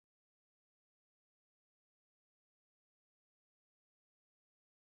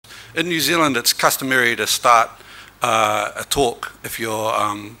in New Zealand, it's customary to start a talk, if you're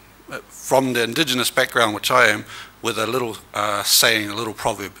from the indigenous background, which I am, with a little saying, a little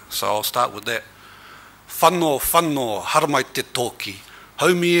proverb. So I'll start with that. Whanno, whanno, haramai te toki.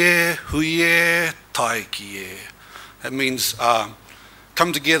 Haumi e, hui e, taiki e. That means,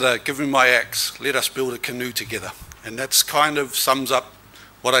 come together, give me my axe, let us build a canoe together. And that's kind of sums up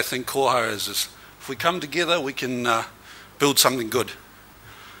what I think Koha is if we come together, we can build something good.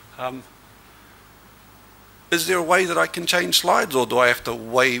 Is there a way that I can change slides, or do I have to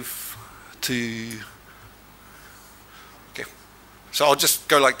wave to... Okay, so I'll just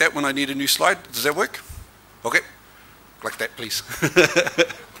go like that when I need a new slide. Does that work? Okay, like that, please.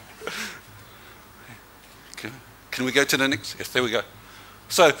 Can we go to the next? Yes, there we go.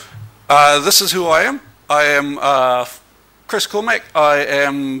 So, this is who I am. I am Chris Cormack. I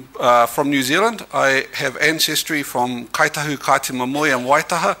am from New Zealand. I have ancestry from Kaitahu, Kaitimamoe and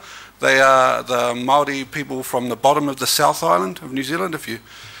Waitaha. They are the Māori people from the bottom of the South Island of New Zealand. If you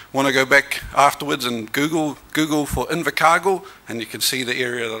want to go back afterwards and Google for Invercargill, and you can see the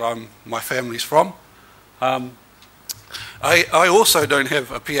area that my family's from. I also don't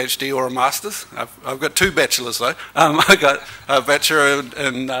have a PhD or a master's. I've got 2 bachelors though. I got a bachelor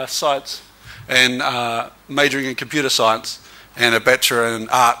in science and majoring in computer science, and a bachelor in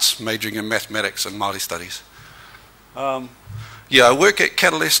arts majoring in mathematics and Māori studies. Yeah, I work at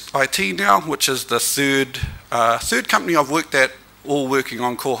Catalyst IT now, which is the third company I've worked at, all working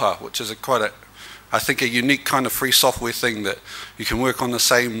on Koha, which is I think a unique kind of free software thing that you can work on the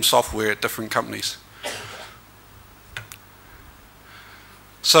same software at different companies.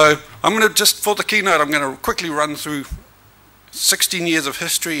 So I'm going to just, for the keynote, I'm going to quickly run through 16 years of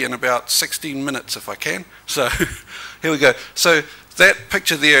history in about 16 minutes if I can. So here we go. So that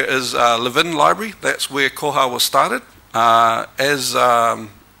picture there is Levin Library. That's where Koha was started. As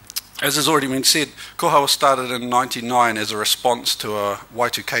has already been said, Koha was started in 1999 as a response to a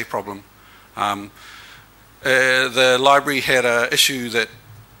Y2K problem. The library had an issue that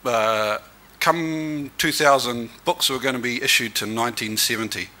come 2000, books were going to be issued to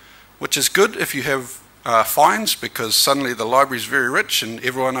 1970, which is good if you have fines, because suddenly the library is very rich and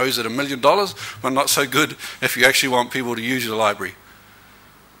everyone owes it $1 million, but not so good if you actually want people to use your library.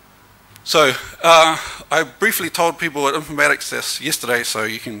 So I briefly told people at Informatics this yesterday, so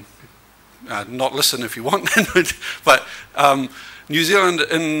you can not listen if you want. But New Zealand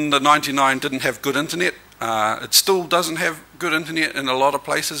in the 99 didn't have good internet. It still doesn't have good internet in a lot of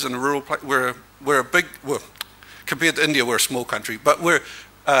places. In a rural place, we're a big, well, compared to India, we're a small country, but we're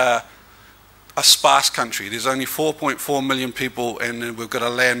a sparse country. There's only 4.4 million people, and we've got a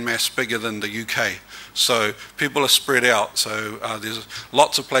land mass bigger than the UK. So people are spread out. So there's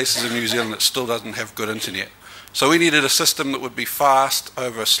lots of places in New Zealand that still doesn't have good internet. So we needed a system that would be fast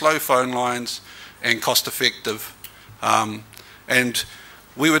over slow phone lines and cost effective. And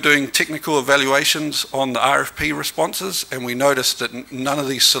we were doing technical evaluations on the RFP responses, and we noticed that none of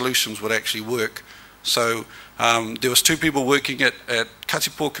these solutions would actually work. So there was 2 people working at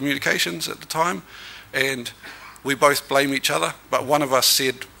Katipo Communications at the time, and we both blame each other, but one of us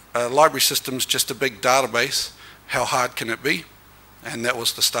said, library system's just a big database, how hard can it be? And that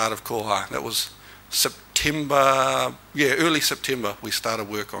was the start of Koha. That was September, yeah, early September we started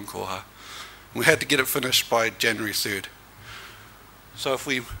work on Koha. We had to get it finished by January 3rd. So if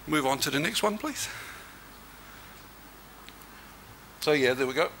we move on to the next one, please. So yeah, there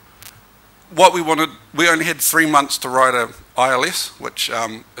we go. What we wanted, we only had 3 months to write a ILS, which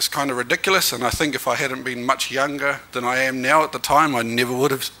is kind of ridiculous, and I think if I hadn't been much younger than I am now at the time, I never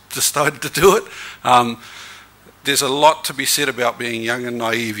would have decided to do it. There's a lot to be said about being young and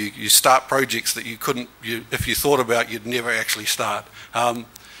naive. You start projects that you couldn't, if you thought about, you'd never actually start.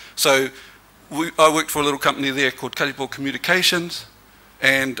 So I worked for a little company there called Katipo Communications,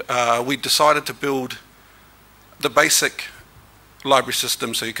 and we decided to build the basic library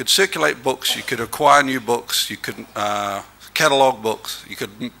system, so you could circulate books, you could acquire new books, you could catalogue books, you could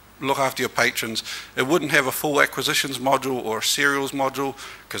look after your patrons. It wouldn't have a full acquisitions module or a serials module,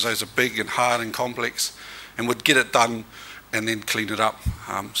 because those are big and hard and complex, and would get it done and then clean it up.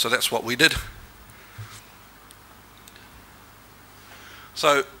 So that's what we did.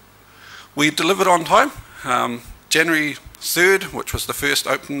 So we delivered on time. January 3rd, which was the first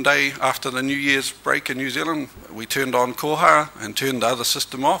open day after the New Year's break in New Zealand, we turned on Koha and turned the other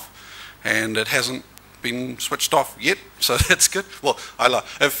system off, and it hasn't been switched off yet, so that's good. Well,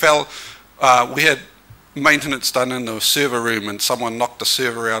 it fell, we had maintenance done in the server room, and someone knocked the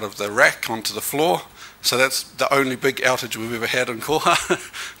server out of the rack onto the floor, so that's the only big outage we've ever had in Koha.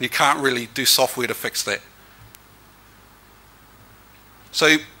 You can't really do software to fix that.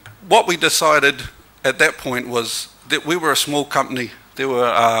 So what we decided at that point was that we were a small company. There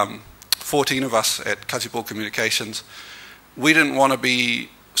were 14 of us at Katipo Communications. We didn't want to be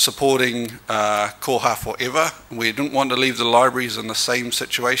supporting Koha forever. We didn't want to leave the libraries in the same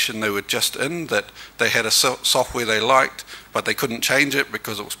situation they were just in, that they had a software they liked, but they couldn't change it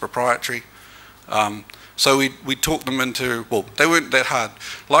because it was proprietary. So we talked them into, well, they weren't that hard.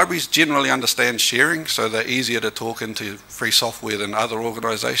 Libraries generally understand sharing, so they're easier to talk into free software than other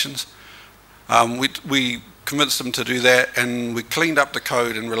organizations. We convinced them to do that, and we cleaned up the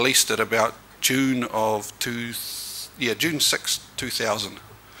code and released it about June 6, 2000.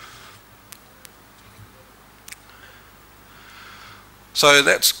 So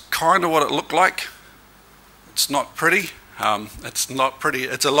that's kind of what it looked like. It's not pretty. It's not pretty.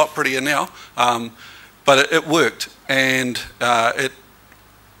 It's a lot prettier now, but it worked, and it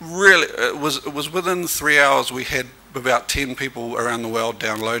was within 3 hours. We had about 10 people around the world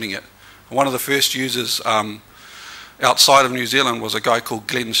downloading it. One of the first users outside of New Zealand was a guy called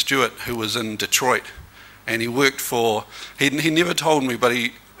Glenn Stewart, who was in Detroit, and he worked for. He never told me, but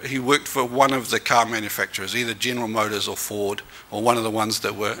he worked for one of the car manufacturers, either General Motors or Ford, or one of the ones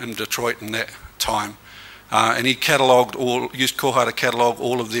that were in Detroit in that time. And he used Koha to catalogue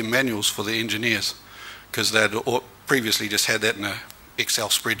all of their manuals for the engineers, because they'd previously just had that in an Excel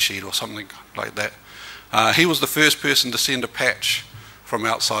spreadsheet or something like that. He was the first person to send a patch from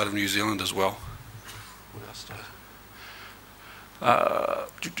outside of New Zealand as well. What else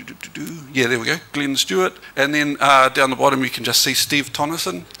yeah, there we go, Glenn Stewart. And then down the bottom you can just see Steve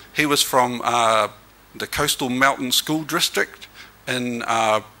Tonneson. He was from the Coastal Mountain School District in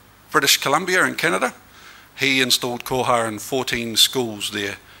British Columbia in Canada. He installed Koha in 14 schools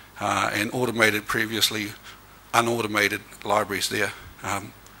there and automated previously unautomated libraries there.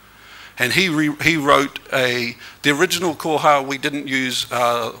 And he wrote the original Koha. We didn't use,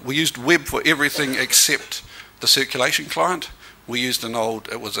 we used web for everything except the circulation client. We used an old,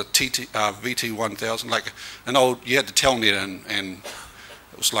 it was a VT1000, like an old, you had the telnet and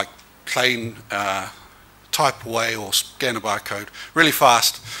it was like plain type away or scan a barcode, really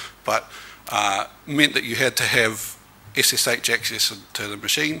fast, but meant that you had to have SSH access to the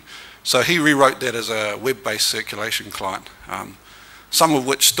machine. So he rewrote that as a web-based circulation client, some of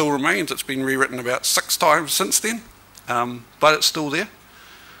which still remains. It's been rewritten about 6 times since then, but it's still there.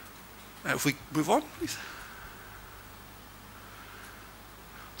 If we move on, please.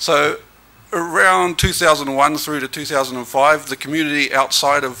 So around 2001 through to 2005, the community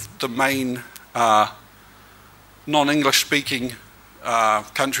outside of the main non-English speaking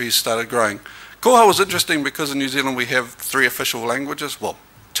countries started growing. Koha was interesting because in New Zealand we have 3 official languages, well,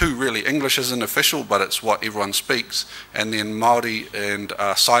 2 really. English isn't official, but it's what everyone speaks, and then Māori and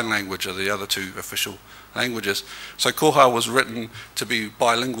sign language are the other 2 official languages. So Koha was written to be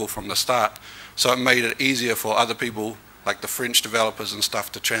bilingual from the start, so it made it easier for other people, like the French developers and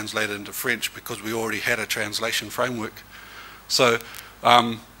stuff, to translate it into French because we already had a translation framework. So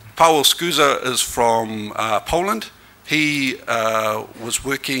Paweł Skuza is from Poland. He was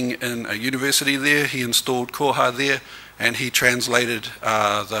working in a university there. He installed Koha there, and he translated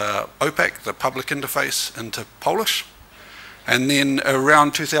the OPAC, the public interface, into Polish. And then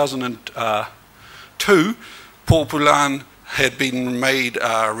around 2002, Paul Poulan had been made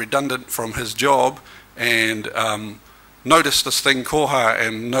redundant from his job, and noticed this thing, Koha,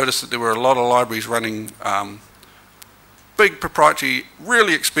 and noticed that there were a lot of libraries running big proprietary,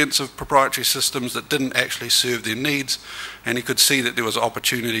 really expensive proprietary systems that didn't actually serve their needs, and he could see that there was an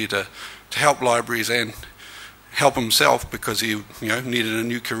opportunity to help libraries and help himself because he needed a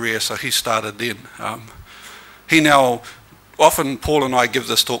new career, so he started then. Often Paul and I give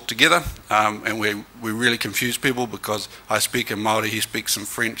this talk together, and we really confuse people because I speak in Māori, he speaks in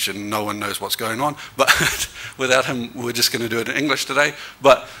French, and no one knows what's going on. But without him, we're just going to do it in English today.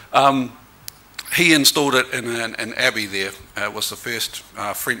 But he installed it in an abbey there. It was the first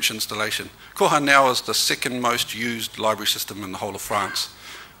French installation. Koha now is the 2nd most used library system in the whole of France,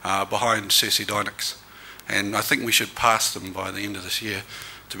 behind Circe Dynix. And I think we should pass them by the end of this year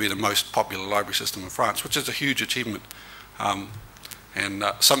to be the most popular library system in France, which is a huge achievement. And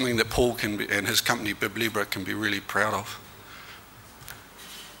something that Paul and his company BibLibre can be really proud of.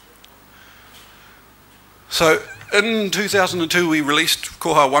 So in 2002 we released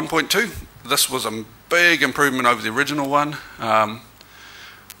Koha 1.2. This was a big improvement over the original one.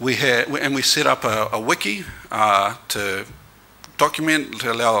 We set up a wiki to document,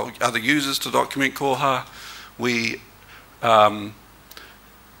 to allow other users to document Koha. We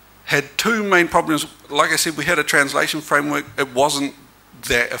had 2 main problems. Like I said, we had a translation framework. It wasn't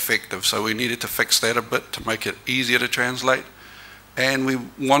that effective, so we needed to fix that a bit to make it easier to translate. And we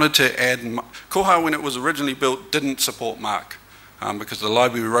wanted to add, Koha when it was originally built didn't support Mark because the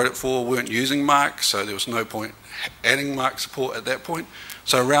library we wrote it for weren't using Mark, so there was no point adding Mark support at that point.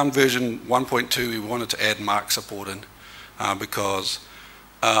 So around version 1.2 we wanted to add Mark support in because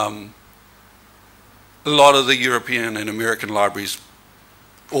a lot of the European and American libraries,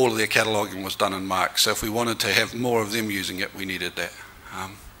 all of their cataloguing was done in Mark, so if we wanted to have more of them using it, we needed that.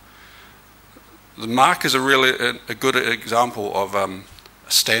 The Mark is a good example of a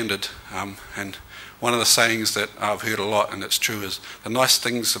standard, and one of the sayings that I've heard a lot, and it's true, is the nice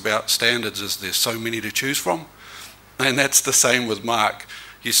things about standards is there's so many to choose from, and that's the same with Mark.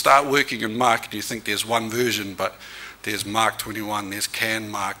 You start working in Mark and you think there's one version, but there's Mark 21, there's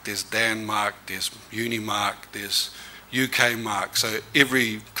CAN Mark, there's Dan Mark, there's Uni Mark, there's UK Mark, so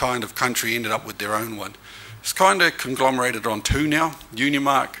every kind of country ended up with their own one. It's kind of conglomerated on two now, Uni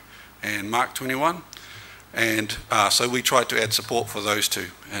Mark and Mark 21, and so we tried to add support for those two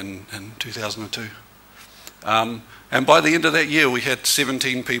in 2002. And by the end of that year we had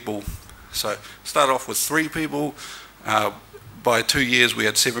 17 people, so started off with 3 people, by 2 years we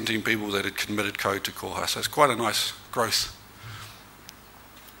had 17 people that had committed code to Koha, so it's quite a nice growth.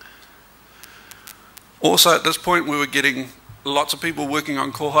 Also at this point we were getting lots of people working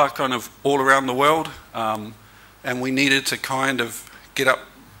on Koha kind of all around the world, and we needed to kind of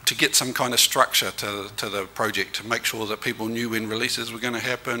get some kind of structure to the project to make sure that people knew when releases were going to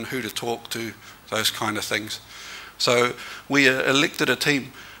happen, who to talk to, those kind of things. So we elected a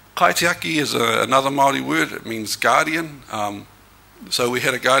team. Kaitiaki is another Māori word, it means guardian. So we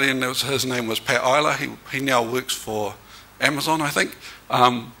had a guardian, his name was Pat Isla, he now works for Amazon I think.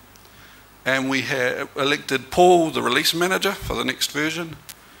 And we had elected Paul the release manager for the next version.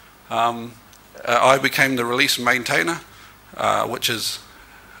 I became the release maintainer, which is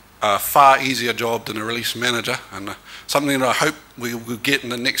a far easier job than a release manager, and something that I hope we will get in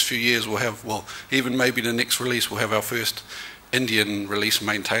the next few years. We'll have, well, even maybe the next release we'll have our first Indian release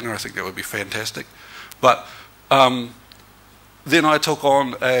maintainer. I think that would be fantastic. But then I took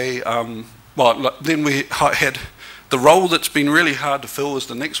on then we had the role that's been really hard to fill was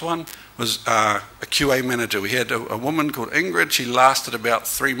the next one, was a QA manager. We had a woman called Ingrid. She lasted about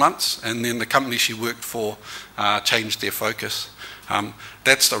 3 months, and then the company she worked for changed their focus.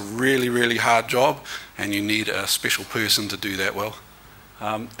 That's a really, really hard job, and you need a special person to do that well.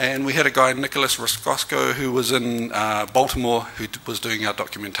 And we had a guy, Nicholas Roscosko, who was in Baltimore, who was doing our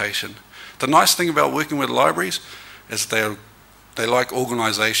documentation. The nice thing about working with libraries is they like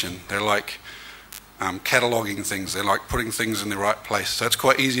organisation. They like cataloguing things. They like putting things in the right place. So it's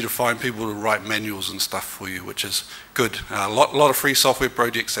quite easy to find people to write manuals and stuff for you, which is good. A lot of free software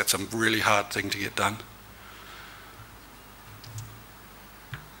projects, that's a really hard thing to get done.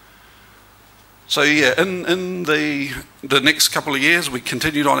 So yeah, in the next couple of years, we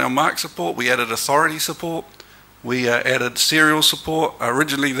continued on our Mark support. We added authority support. We added serial support.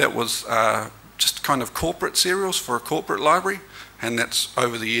 Originally, that was just kind of corporate serials for a corporate library, and that's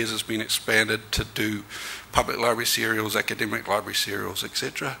over the years has been expanded to do public library serials, academic library serials,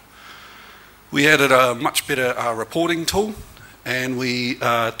 etc. We added a much better reporting tool, and we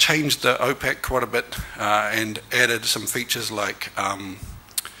changed the OPAC quite a bit and added some features like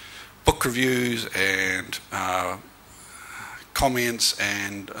book reviews and comments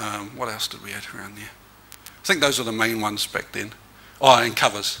and what else did we add around there? I think those are the main ones back then. Oh, and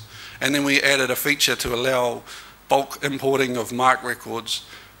covers. And then we added a feature to allow bulk importing of Mark records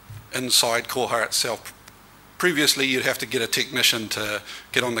inside Koha itself. Previously you'd have to get a technician to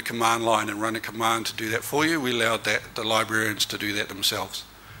get on the command line and run a command to do that for you. We allowed the librarians to do that themselves,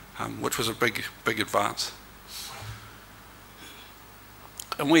 which was a big advance.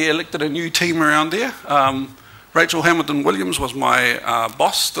 And we elected a new team around there. Rachel Hamilton Williams was my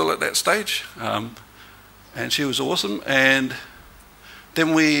boss still at that stage, and she was awesome. And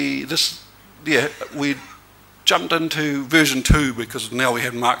then we jumped into version 2 because now we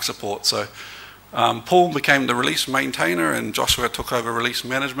had Mark support. So Paul became the release maintainer and Joshua took over release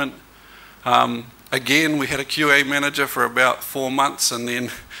management. Again, we had a QA manager for about 4 months, and then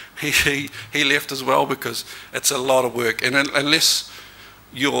he left as well because it's a lot of work. And unless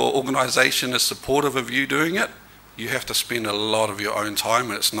your organisation is supportive of you doing it, you have to spend a lot of your own time,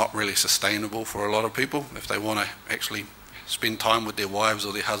 and it's not really sustainable for a lot of people if they want to actually spend time with their wives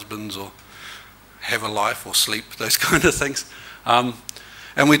or their husbands or have a life or sleep, those kind of things.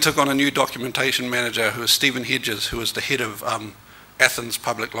 And we took on a new documentation manager who was Stephen Hedges, who was the head of Athens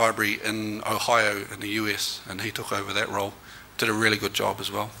Public Library in Ohio in the US, and he took over that role. Did a really good job as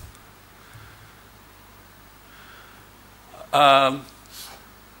well.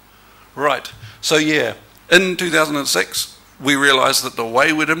 Right, so yeah, in 2006 we realized that the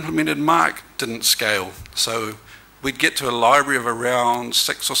way we'd implemented Mark didn't scale. So we'd get to a library of around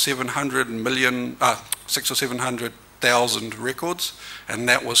 600 or 700,000 records, and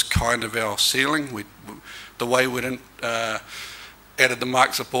that was kind of our ceiling. The way we'd added the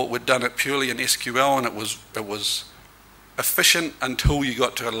Mark support, we'd done it purely in SQL, and it was efficient until you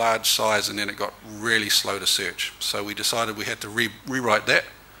got to a large size, and then it got really slow to search. So we decided we had to rewrite that.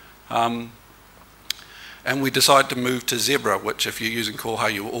 And we decided to move to Zebra, which if you're using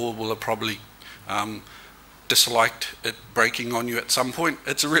Koha, you all will have probably disliked it breaking on you at some point.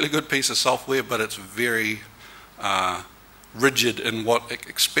 It's a really good piece of software, but it's very rigid in what it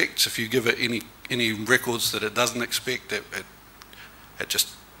expects. If you give it any records that it doesn't expect, it just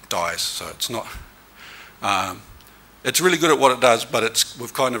dies. So it's not. It's really good at what it does, but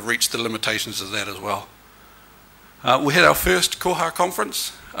we've kind of reached the limitations of that as well. We had our first Koha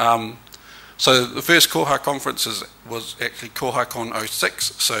conference. So the first Koha conference was actually KohaCon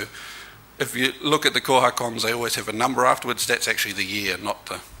 06. So if you look at the KohaCons, they always have a number afterwards. That's actually the year, not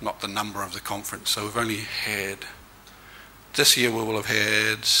the number of the conference. So we've only had, this year we will have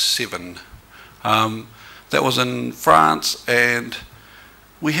had 7. That was in France, and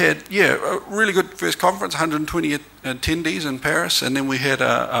we had, a really good first conference, 120 attendees in Paris, and then we had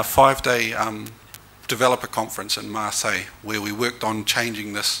a 5-day developer conference in Marseille where we worked on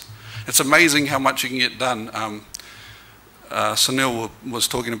changing this. It's amazing how much you can get done. Sunil was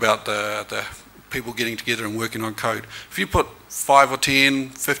talking about the people getting together and working on code. If you put 5 or 10,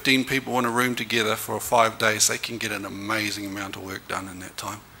 15 people in a room together for 5 days, they can get an amazing amount of work done in that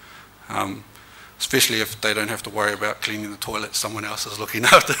time. Especially if they don't have to worry about cleaning the toilet, someone else is looking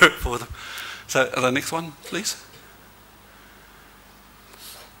after it for them. So the next one, please.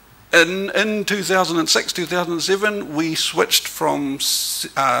 In 2006, 2007, we switched from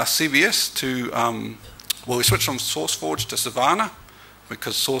CVS to, we switched from SourceForge to Savannah,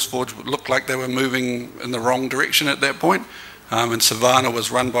 because SourceForge looked like they were moving in the wrong direction at that point. And Savannah was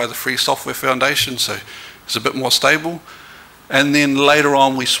run by the Free Software Foundation, so it's a bit more stable. And then later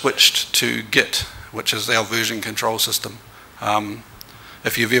on, we switched to Git, which is our version control system.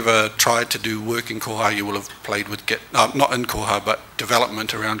 If you've ever tried to do work in Koha, you will have played with Git. Not in Koha, but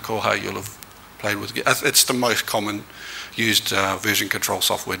development around Koha, you'll have played with Git. It's the most common used version control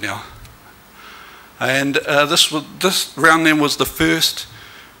software now. And this round then was the first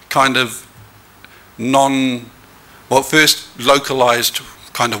kind of first localized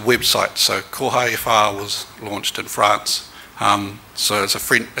kind of website. So Koha FR was launched in France. So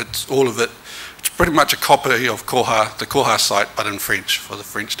it's all of it. It's pretty much a copy of Koha, the Koha site, but in French for the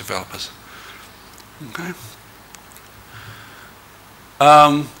French developers. Okay.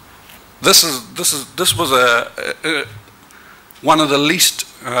 This was one of the least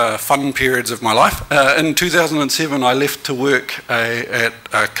fun periods of my life. In 2007, I left to work at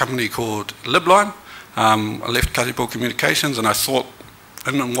a company called LibLime. I left Caribou Communications, and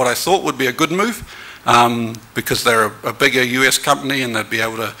what I thought would be a good move. Because they're a bigger US company and they'd be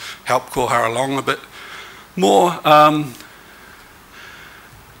able to help Koha along a bit more.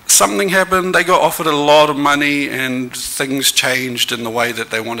 Something happened, they got offered a lot of money and things changed in the way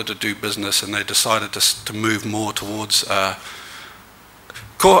that they wanted to do business, and they decided to move more towards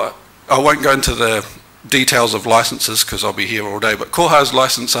Koha. I won't go into the details of licenses because I'll be here all day, but Koha's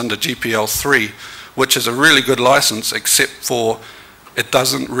licensed under GPL 3, which is a really good license, except for it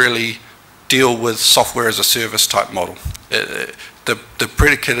doesn't really deal with software as a service type model. The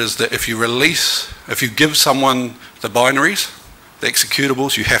predicate is that if you give someone the binaries, the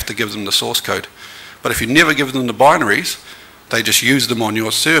executables, you have to give them the source code. But if you never give them the binaries, they just use them on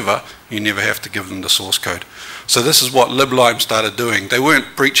your server, you never have to give them the source code. So this is what LibLime started doing. They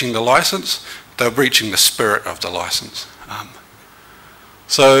weren't breaching the license, they were breaching the spirit of the license.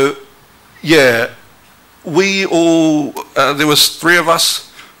 There was 3 of us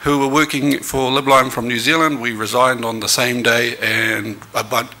who were working for LibLime from New Zealand. We resigned on the same day, and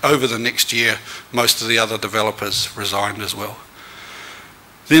over the next year, most of the other developers resigned as well.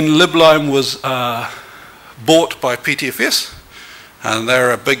 Then LibLime was bought by PTFS, and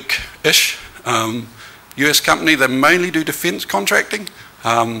they're a big-ish US company. They mainly do defense contracting,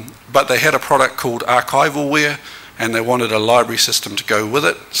 but they had a product called Archivalware, and they wanted a library system to go with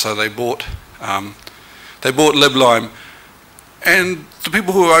it, so they bought LibLime. And the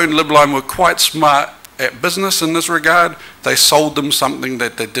people who owned LibLime were quite smart at business in this regard. They sold them something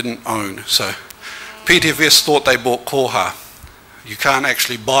that they didn't own. So PTFS thought they bought Koha. You can't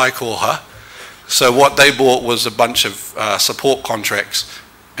actually buy Koha. So what they bought was a bunch of support contracts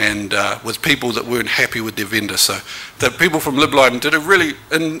and with people that weren't happy with their vendor. So the people from LibLime did a really,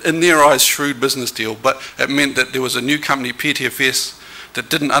 in their eyes, shrewd business deal, but it meant that there was a new company, PTFS, that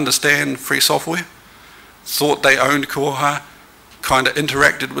didn't understand free software, thought they owned Koha, kind of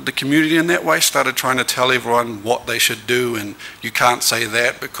interacted with the community in that way, started trying to tell everyone what they should do, and you can't say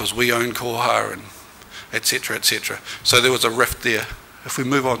that because we own Koha, and etc., etc. So there was a rift there. If we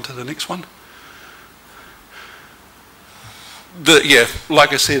move on to the next one. Yeah,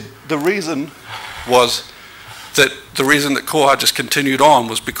 like I said, the reason that Koha just continued on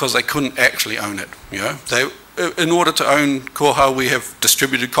was because they couldn't actually own it. You know, in order to own Koha, we have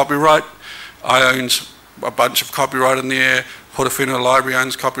distributed copyright. I own a bunch of copyright in there. Hortofino Library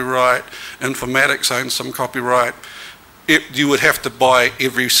owns copyright. Informatics owns some copyright. You would have to buy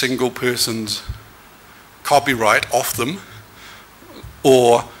every single person's copyright off them,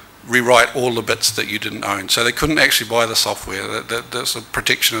 or rewrite all the bits that you didn't own. So they couldn't actually buy the software. That's a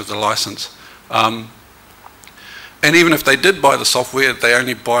protection of the license. And even if they did buy the software, they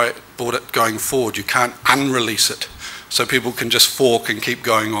only bought it going forward. You can't unrelease it. So people can just fork and keep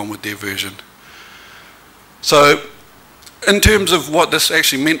going on with their version. So in terms of what this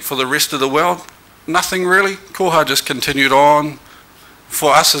actually meant for the rest of the world, nothing really. Koha just continued on.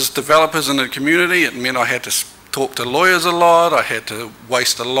 For us as developers in the community, it meant I had to talk to lawyers a lot. I had to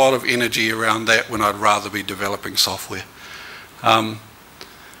waste a lot of energy around that when I'd rather be developing software.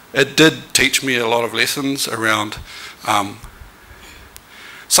 It did teach me a lot of lessons around,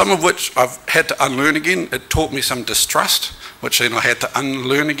 some of which I've had to unlearn again. It taught me some distrust, which then I had to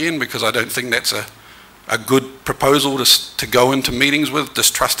unlearn again, because I don't think that's a good proposal to go into meetings with,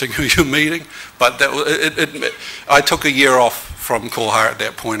 distrusting who you're meeting. But I took a year off from Koha at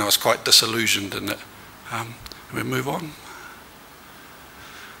that point. I was quite disillusioned in it. We move on.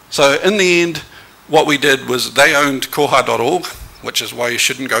 So in the end, what we did was they owned koha.org, which is why you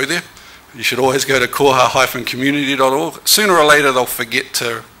shouldn't go there. You should always go to koha-community.org. Sooner or later they'll forget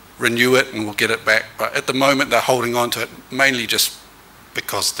to renew it and we'll get it back. But at the moment they're holding on to it, mainly just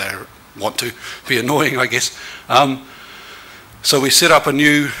because they want to be annoying, I guess. So we set up a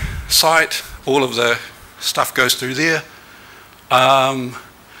new site. All of the stuff goes through there.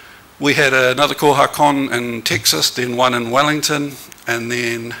 We had another KohaCon in Texas, then one in Wellington, and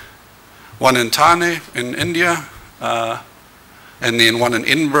then one in Thane in India, and then one in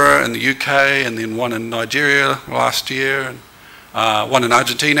Edinburgh in the UK, and then one in Nigeria last year, and one in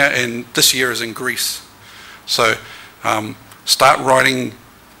Argentina, and this year is in Greece. So start writing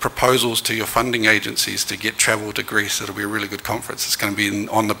proposals to your funding agencies to get travel to Greece. It'll be a really good conference. It's going to be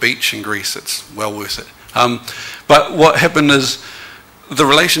on the beach in Greece. It's well worth it. But what happened is, the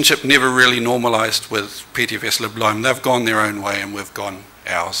relationship never really normalized with PTFS LibLime. They've gone their own way and we've gone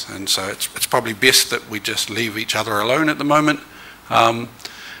ours. And so it's probably best that we just leave each other alone at the moment. And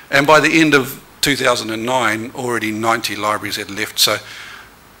by the end of 2009, already 90 libraries had left. So,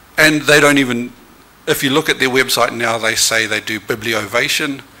 and they don't even, if you look at their website now, they say they do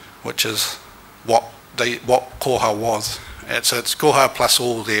bibliovation, which is what Koha was. And so it's Koha plus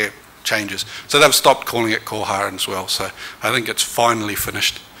all their changes. So they've stopped calling it Koha as well. So I think it's finally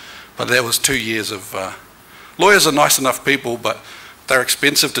finished. But that was 2 years of... lawyers are nice enough people, but they're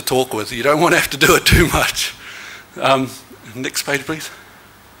expensive to talk with. You don't want to have to do it too much. Next page, please.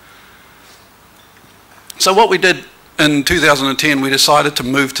 So what we did in 2010, we decided to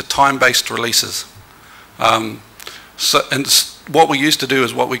move to time-based releases. What we used to do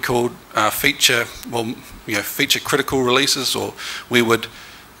is what we called feature critical releases, or we would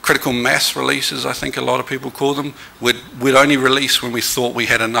critical mass releases, I think a lot of people call them. We'd only release when we thought we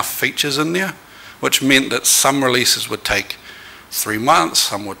had enough features in there, which meant that some releases would take 3 months,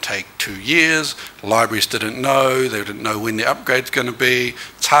 some would take 2 years. Libraries didn't know, they didn't know when the upgrade's going to be.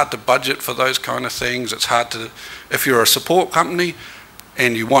 It's hard to budget for those kind of things. It's hard to, if you're a support company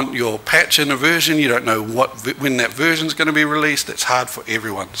and you want your patch in a version, you don't know when that version's going to be released. It's hard for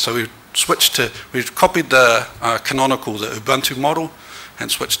everyone. So we've copied the canonical, the Ubuntu model, and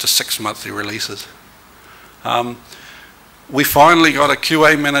switched to 6 monthly releases. We finally got a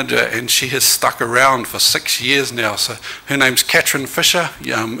QA manager, and she has stuck around for 6 years now. So her name's Katrin Fisher.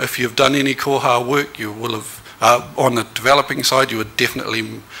 If you've done any Koha work, you will have, on the developing side, you would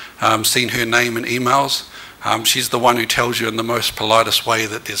definitely seen her name in emails. She's the one who tells you in the most politest way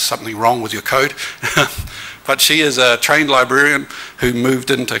that there's something wrong with your code. But she is a trained librarian who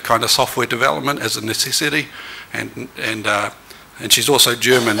moved into kind of software development as a necessity, and she's also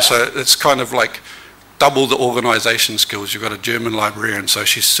German, so it's kind of like double the organisation skills. You've got a German librarian, so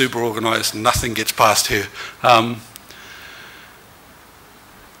she's super organised, nothing gets past her.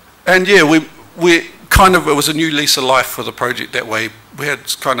 And yeah, it was a new lease of life for the project that way. We had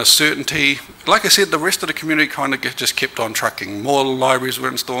kind of certainty. Like I said, the rest of the community kind of just kept on trucking. More libraries were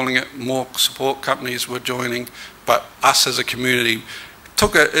installing it, more support companies were joining, but us as a community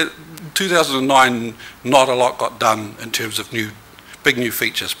took in 2009, not a lot got done in terms of big new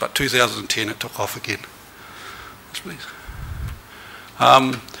features, but 2010 it took off again. Yes, please.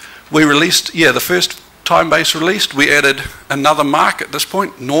 We released, the first time-based release, we added another mark at this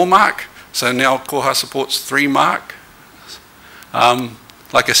point, NORMark. So now Koha supports 3 mark.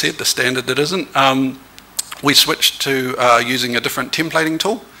 Like I said, the standard it isn't. We switched to using a different templating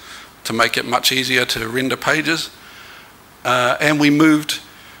tool to make it much easier to render pages. And we moved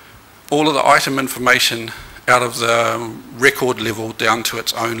all of the item information out of the record level down to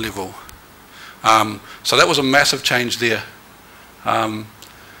its own level. So that was a massive change there. And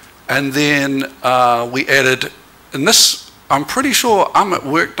then we added, and this, I'm pretty sure Amit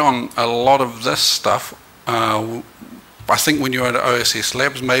worked on a lot of this stuff, I think when you were at OSS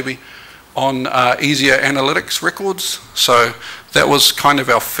Labs maybe, on easier analytics records. So that was kind of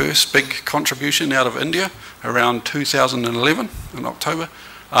our first big contribution out of India around 2011 in October.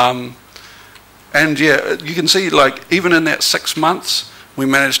 And yeah, you can see like even in that 6 months, we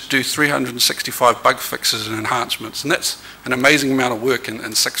managed to do 365 bug fixes and enhancements. And that's an amazing amount of work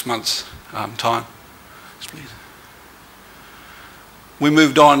in 6 months time. Please. We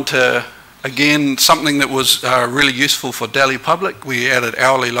moved on to, again, something that was really useful for Delhi public. We added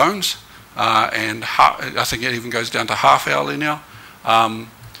hourly loans, and I think it even goes down to half hourly now.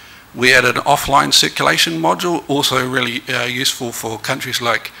 We added an offline circulation module, also really useful for countries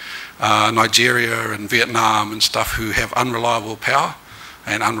like Nigeria and Vietnam and stuff who have unreliable power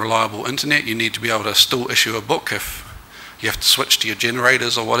and unreliable internet. You need to be able to still issue a book if you have to switch to your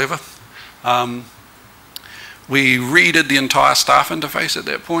generators or whatever. We redid the entire staff interface at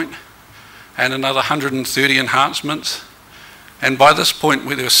that point, and another 130 enhancements. And by this point,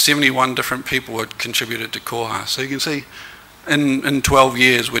 there were 71 different people who had contributed to Koha. So you can see, in 12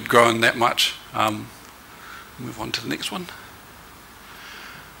 years, we'd grown that much. Move on to the next one.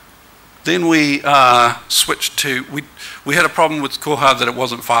 Then we switched to, we had a problem with Koha that it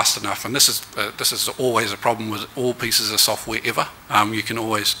wasn't fast enough, and this is always a problem with all pieces of software ever. You can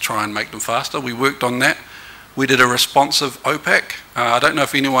always try and make them faster. We worked on that. We did a responsive OPAC. I don't know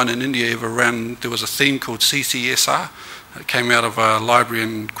if anyone in India ever ran, there was a theme called CCSR. It came out of a library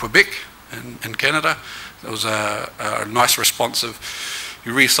in Quebec in Canada. It was a nice responsive,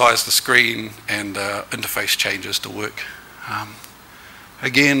 you resize the screen and interface changes to work.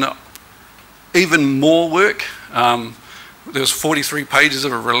 Again, even more work. There was 43 pages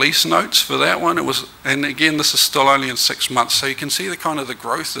of release notes for that one. It was, and again, this is still only in 6 months, so you can see the kind of the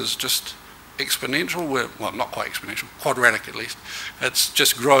growth is just exponential. Well, not quite exponential, quadratic at least. It's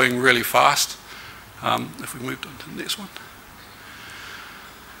just growing really fast. If we moved on to the next one.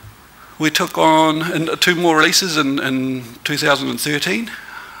 We took on 2 more releases in 2013.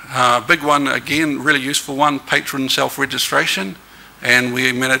 Big one, again, really useful one, patron self-registration. And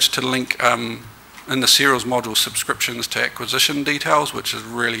we managed to link in the serials module subscriptions to acquisition details, which is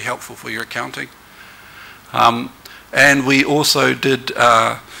really helpful for your accounting. And we also did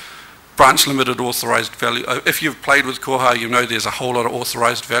branch limited authorized value. If you've played with Koha, you know there's a whole lot of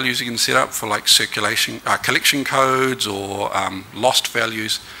authorized values you can set up for like circulation, collection codes or lost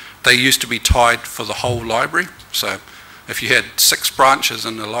values. They used to be tied for the whole library. So if you had 6 branches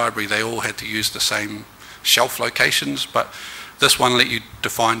in the library, they all had to use the same shelf locations, but this one let you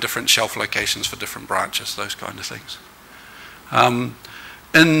define different shelf locations for different branches, those kind of things. And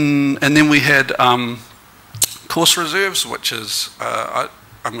then we had course reserves, which is,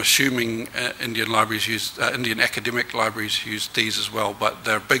 I'm assuming Indian libraries use, Indian academic libraries use these as well, but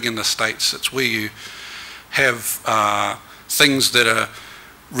they're big in the States. It's where you have things that are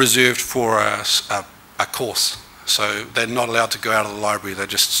reserved for a course. So they're not allowed to go out of the library, they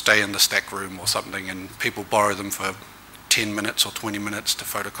just stay in the stack room or something, and people borrow them for 10 minutes or 20 minutes to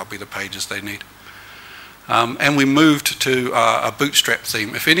photocopy the pages they need. And we moved to a Bootstrap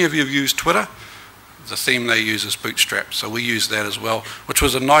theme. If any of you have used Twitter, the theme they use is Bootstrap, so we use that as well, which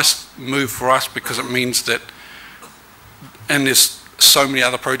was a nice move for us because it means that, and there's so many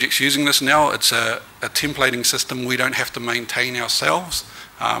other projects using this now, it's a templating system we don't have to maintain ourselves.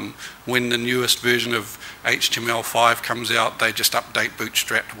 When the newest version of HTML5 comes out, they just update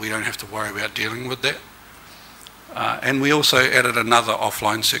Bootstrap. We don't have to worry about dealing with that. And we also added another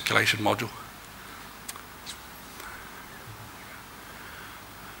offline circulation module.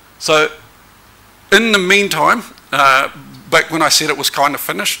 So in the meantime, back when I said it was kind of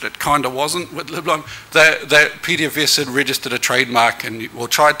finished, it kind of wasn't with LibLime. That PDFS had registered a trademark or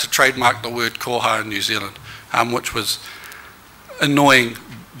tried to trademark the word Koha in New Zealand, which was annoying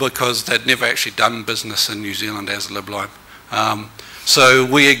because they'd never actually done business in New Zealand as LibLime. So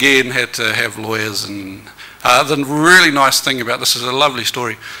we again had to have lawyers, and the really nice thing about this is a lovely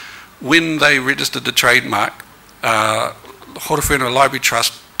story. When they registered the trademark, Horowhenua Library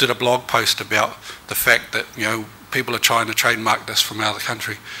Trust did a blog post about the fact that, you know, people are trying to trademark this from out of the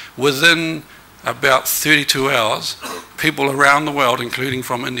country. Within about 32 hours, people around the world, including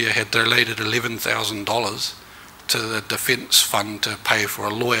from India, had donated $11,000 to the defence fund to pay for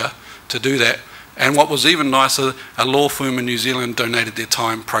a lawyer to do that. And what was even nicer, a law firm in New Zealand donated their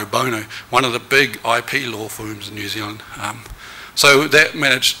time pro bono, one of the big IP law firms in New Zealand. So that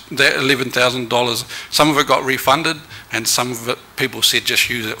managed, that $11,000, some of it got refunded, and some of it people said just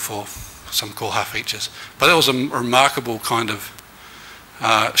use it for some Koha features. But that was a remarkable kind of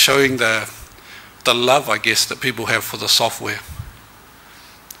showing the love, I guess, that people have for the software.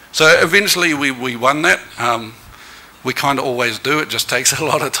 So eventually we won that. We kind of always do, it just takes a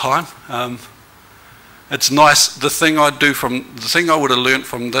lot of time. It's nice, the thing I would have learnt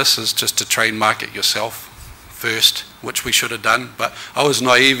from this is just to trademark it yourself first, which we should have done, but I was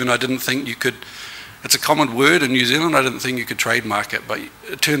naive and I didn't think you could. It's a common word in New Zealand, I didn't think you could trademark it, but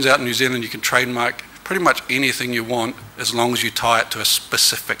it turns out in New Zealand you can trademark pretty much anything you want as long as you tie it to a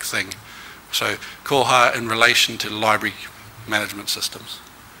specific thing. So Koha in relation to library management systems.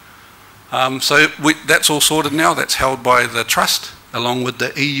 So that's all sorted now, that's held by the Trust along with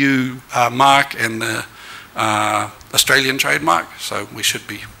the EU mark and the Australian trademark, so we should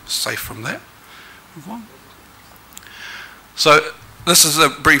be safe from that. Move on. So this is a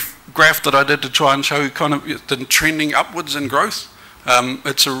brief graph that I did to try and show kind of the trending upwards in growth.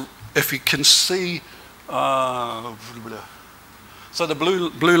 If you can see, so the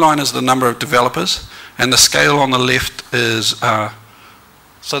blue line is the number of developers, and the scale on the left is,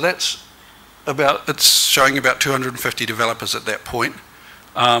 so that's about, it's showing about 250 developers at that point.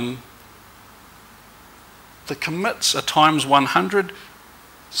 The commits are times 100,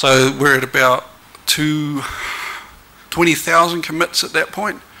 so we're at about 20,000 commits at that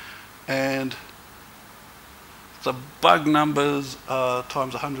point, and the bug numbers are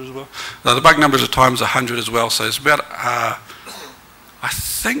times 100 as well. No, the bug numbers are times 100 as well, so it's about, I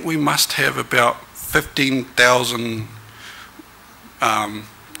think we must have about 15,000,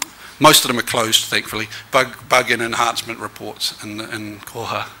 most of them are closed, thankfully, bug and enhancement reports in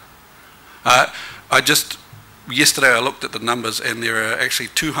Koha. Yesterday I looked at the numbers, and there are actually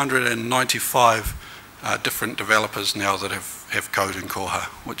 295 different developers now that have code in Koha,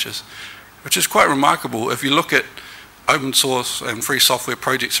 which is quite remarkable. If you look at open source and free software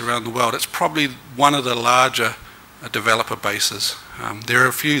projects around the world, it's probably one of the larger developer bases. There are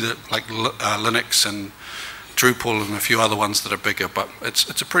a few that, like Linux and Drupal and a few other ones that are bigger, but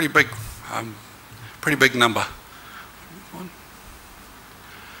it's a pretty big number.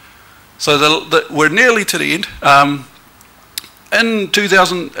 So we're nearly to the end. In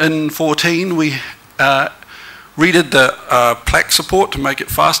 2014, we redid the plaque support to make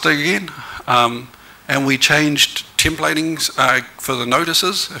it faster again, and we changed templating for the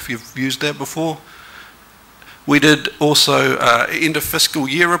notices, if you've used that before. We did also end of fiscal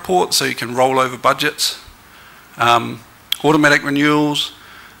year report, so you can roll over budgets, automatic renewals,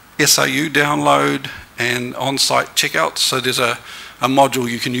 SIU download, and on-site checkouts. So there's a module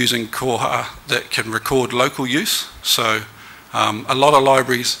you can use in Koha that can record local use. So a lot of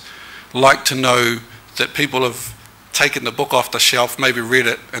libraries like to know that people have taken the book off the shelf, maybe read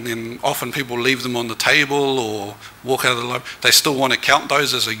it, and then often people leave them on the table or walk out of the library. They still want to count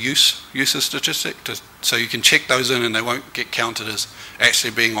those as a user statistic, so you can check those in and they won't get counted as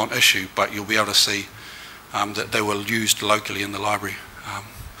actually being on issue, but you'll be able to see that they were used locally in the library.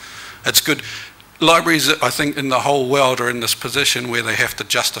 It's good. Libraries, I think, in the whole world are in this position where they have to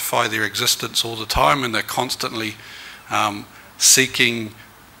justify their existence all the time, and they're constantly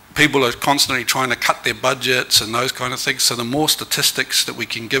people are constantly trying to cut their budgets and those kind of things. So the more statistics that we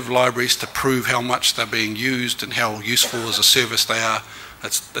can give libraries to prove how much they're being used and how useful as a service they are,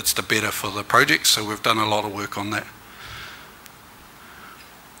 it's the better for the project. So we've done a lot of work on that.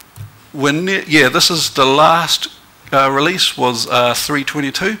 This is the last release, was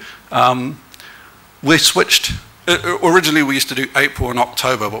 3.22. We switched. Originally we used to do April and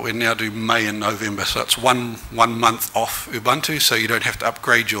October, but we now do May and November, so it's one month off Ubuntu, so you don't have to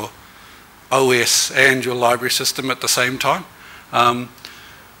upgrade your OS and your library system at the same time.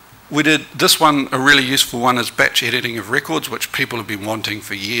 We did this one, a really useful one is batch editing of records, which people have been wanting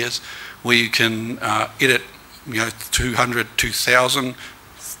for years, where you can edit 200, 2,000,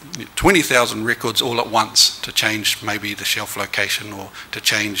 20,000 records all at once to change maybe the shelf location or to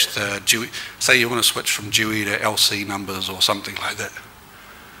change the GUI. Say you want to switch from GUI to LC numbers or something like that.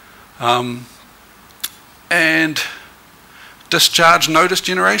 And discharge notice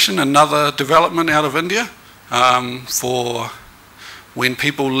generation, another development out of India for when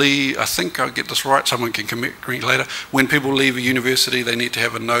people leave. I think I'll get this right, someone can correct me later. When people leave a university, they need to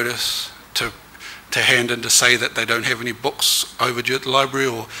have a notice to hand in to say that they don't have any books overdue at the library,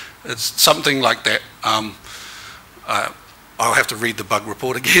 or it's something like that. I'll have to read the bug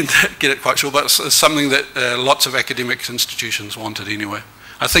report again to get it quite sure, but it's something that lots of academic institutions wanted anyway.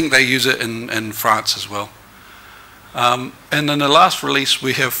 I think they use it in France as well. And in the last release,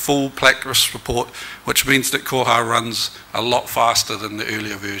 we have full plaque risk report, which means that Koha runs a lot faster than the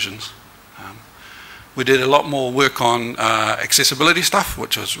earlier versions. We did a lot more work on accessibility stuff,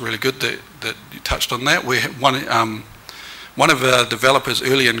 which was really good that you touched on that. We had one of the developers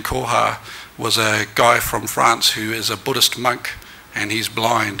early in Koha was a guy from France who is a Buddhist monk, and he's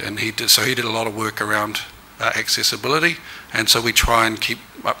blind, and he did a lot of work around accessibility, and so we try and keep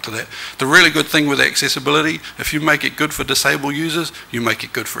up to that. The really good thing with accessibility, if you make it good for disabled users, you make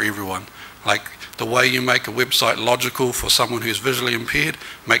it good for everyone. Like the way you make a website logical for someone who's visually impaired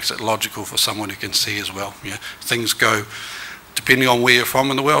makes it logical for someone who can see as well. Yeah, things go, depending on where you're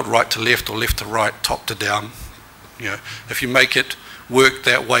from in the world, right to left or left to right, top to down. You know, if you make it work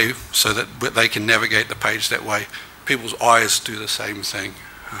that way so that they can navigate the page that way, people's eyes do the same thing.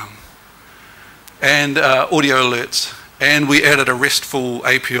 And audio alerts. And we added a RESTful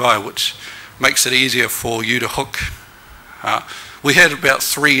API, which makes it easier for you to hook. We had about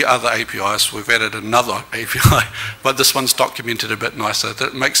 3 other APIs. We've added another API, but this one's documented a bit nicer.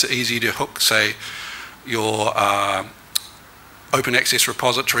 That makes it easy to hook, say, your open access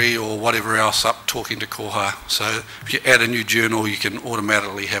repository or whatever else up talking to Koha. So if you add a new journal, you can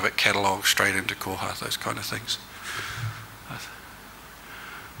automatically have it cataloged straight into Koha, those kind of things.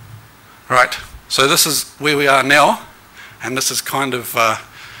 Right, so this is where we are now, and this is kind of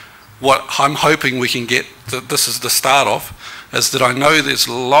what I'm hoping we can get, this is the start of, is that I know there's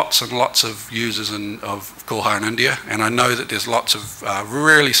lots and lots of users of Koha in India, and I know that there's lots of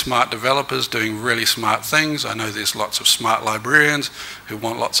really smart developers doing really smart things. I know there's lots of smart librarians who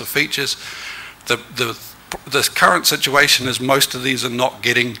want lots of features. The current situation is most of these are not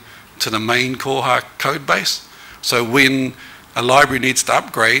getting to the main Koha code base. So when a library needs to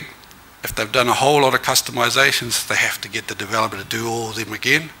upgrade, if they've done a whole lot of customizations, they have to get the developer to do all of them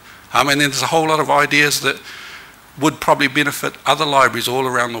again. And then there's a whole lot of ideas that would probably benefit other libraries all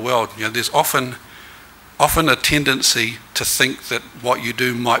around the world. You know, there's often a tendency to think that what you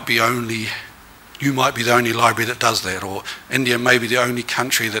do might be you might be the only library that does that, or India may be the only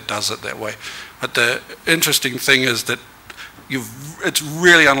country that does it that way. But the interesting thing is that it's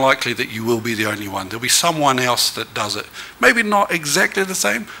really unlikely that you will be the only one. There'll be someone else that does it. Maybe not exactly the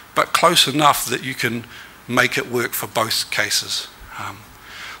same, but close enough that you can make it work for both cases.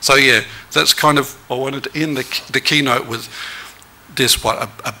 So yeah, that's kind of, I wanted to end the keynote with, there's what,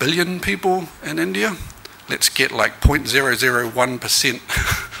 a billion people in India? Let's get like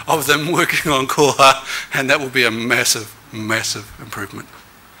 0.001% of them working on Koha, and that will be a massive, massive improvement.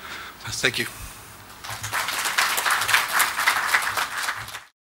 Thank you.